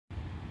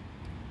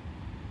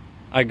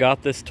I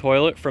got this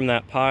toilet from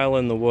that pile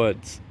in the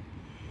woods.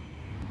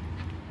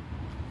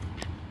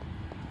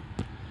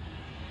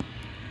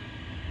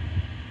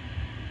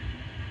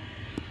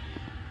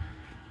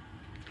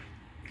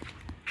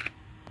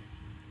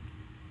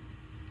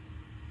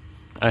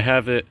 I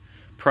have it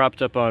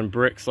propped up on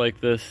bricks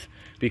like this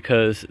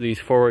because these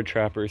forward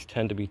trappers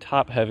tend to be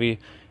top heavy,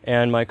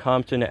 and my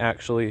Compton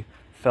actually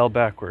fell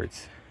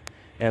backwards.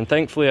 And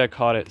thankfully I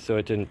caught it so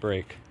it didn't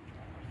break.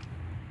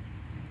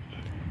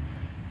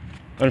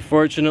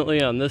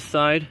 Unfortunately, on this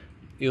side,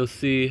 you'll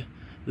see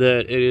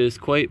that it is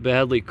quite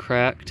badly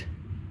cracked,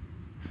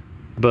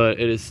 but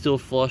it is still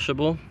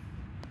flushable.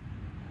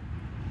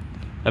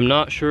 I'm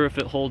not sure if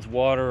it holds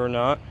water or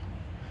not,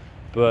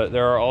 but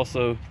there are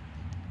also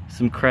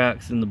some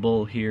cracks in the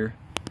bowl here.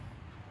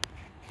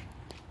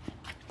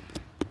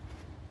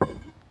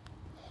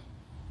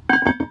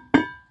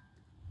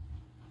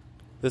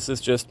 This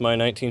is just my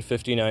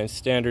 1959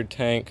 standard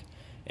tank,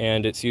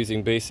 and it's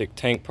using basic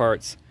tank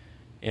parts,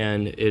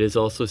 and it is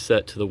also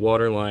set to the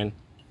water line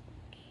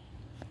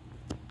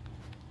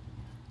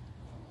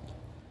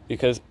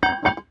because,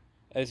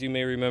 as you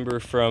may remember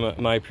from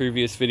my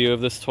previous video of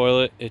this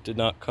toilet, it did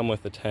not come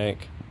with a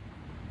tank.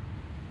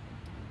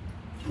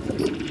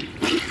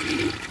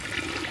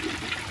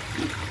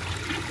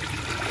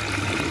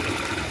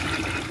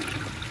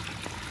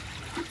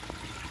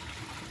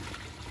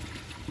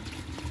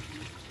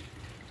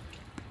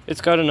 It's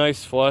got a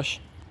nice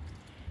flush,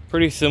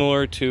 pretty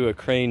similar to a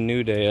Crane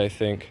New Day, I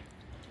think.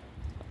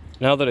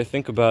 Now that I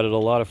think about it, a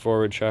lot of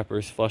forward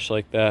trappers flush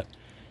like that.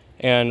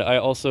 And I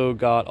also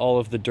got all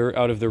of the dirt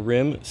out of the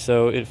rim,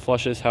 so it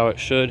flushes how it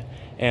should,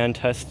 and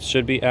tests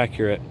should be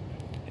accurate.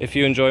 If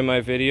you enjoy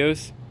my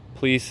videos,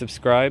 please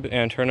subscribe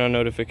and turn on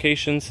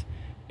notifications.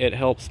 It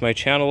helps my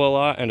channel a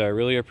lot, and I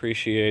really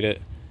appreciate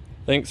it.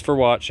 Thanks for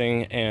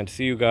watching, and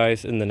see you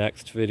guys in the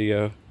next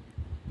video.